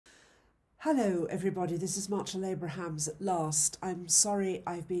Hello everybody, this is Marshall Abrahams at last. I'm sorry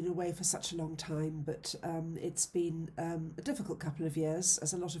I've been away for such a long time, but it's been a difficult couple of years,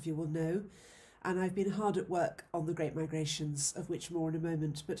 as a lot of you will know, and I've been hard at work on the Great Migrations, of which more in a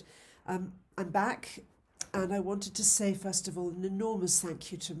moment. But I'm back, and I wanted to say first of all an enormous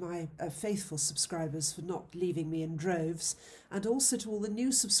thank you to my faithful subscribers for not leaving me in droves, and also to all the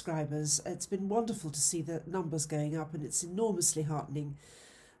new subscribers. It's been wonderful to see the numbers going up, and it's enormously heartening.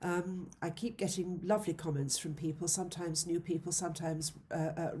 I keep getting lovely comments from people, sometimes new people, sometimes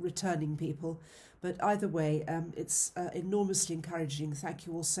returning people, but either way, it's enormously encouraging. Thank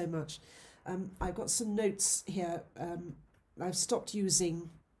you all so much. I've got some notes here. I've stopped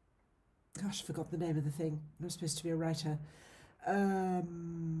using, gosh, I forgot the name of the thing. I'm supposed to be a writer.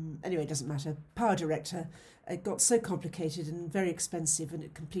 Anyway, it doesn't matter. Power Director. It got so complicated and very expensive, and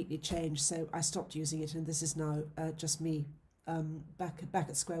it completely changed, so I stopped using it, and this is now just me. Back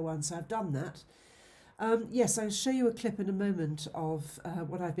at square one, so I've done that. Yes, I'll show you a clip in a moment of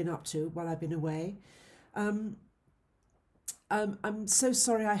what I've been up to while I've been away. I'm so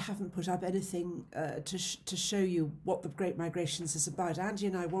sorry I haven't put up anything to show you what the Great Migrations is about. Andy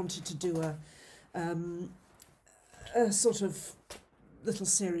and I wanted to do a sort of little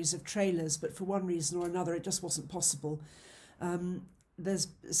series of trailers, but for one reason or another it just wasn't possible. There's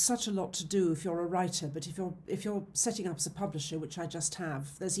such a lot to do if you're a writer, but if you're setting up as a publisher, which I just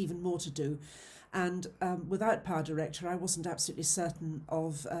have, there's even more to do. And without Power Director, I wasn't absolutely certain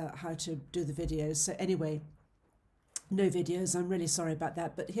of how to do the videos. So anyway, no videos. I'm really sorry about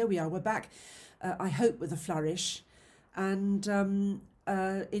that. But here we are. We're back, I hope, with a flourish. And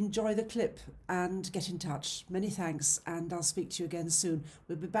enjoy the clip and get in touch. Many thanks, and I'll speak to you again soon.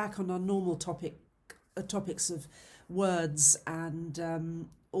 We'll be back on our normal topics of words and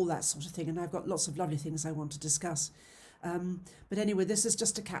all that sort of thing, and I've got lots of lovely things I want to discuss. But anyway, this is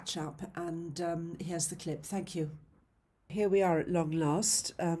just a catch up, and here's the clip. Thank you. Here we are at long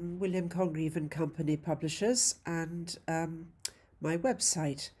last, William Congreve and Company Publishers, and my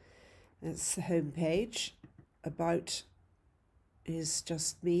website. It's the home page. About is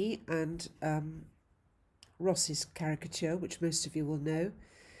just me and Ross's caricature, which most of you will know.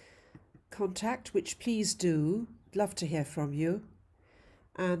 Contact, which please do. Love to hear from you.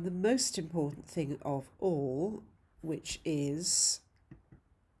 And the most important thing of all, which is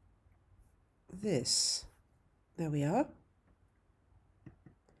this. There we are.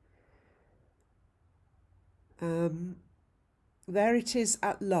 There it is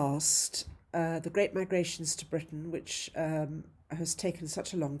at last, the Great Migrations to Britain, which has taken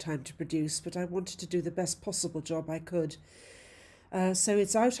such a long time to produce, but I wanted to do the best possible job I could. So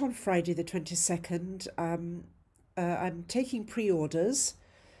it's out on Friday the 22nd. I'm taking pre-orders,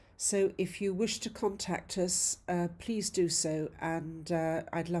 so if you wish to contact us, please do so, and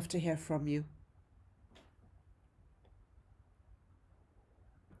I'd love to hear from you.